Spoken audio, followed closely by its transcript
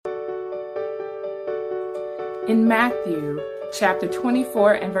In Matthew chapter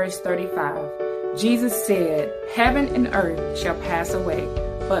 24 and verse 35, Jesus said, "Heaven and earth shall pass away,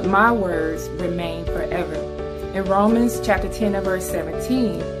 but my words remain forever." In Romans chapter 10 and verse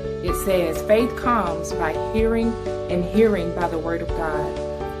 17, it says, "Faith comes by hearing, and hearing by the word of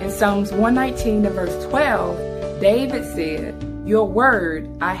God." In Psalms 119 and verse 12, David said, "Your word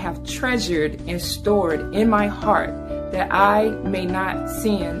I have treasured and stored in my heart, that I may not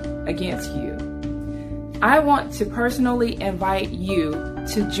sin against you." I want to personally invite you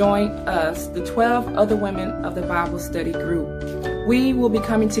to join us, the 12 other women of the Bible study group. We will be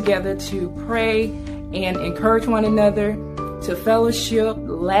coming together to pray and encourage one another, to fellowship,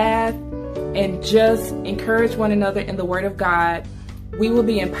 laugh, and just encourage one another in the Word of God. We will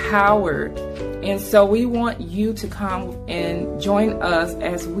be empowered. And so we want you to come and join us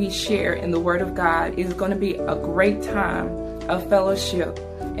as we share in the Word of God. It's going to be a great time of fellowship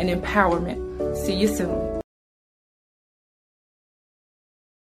and empowerment. See you soon.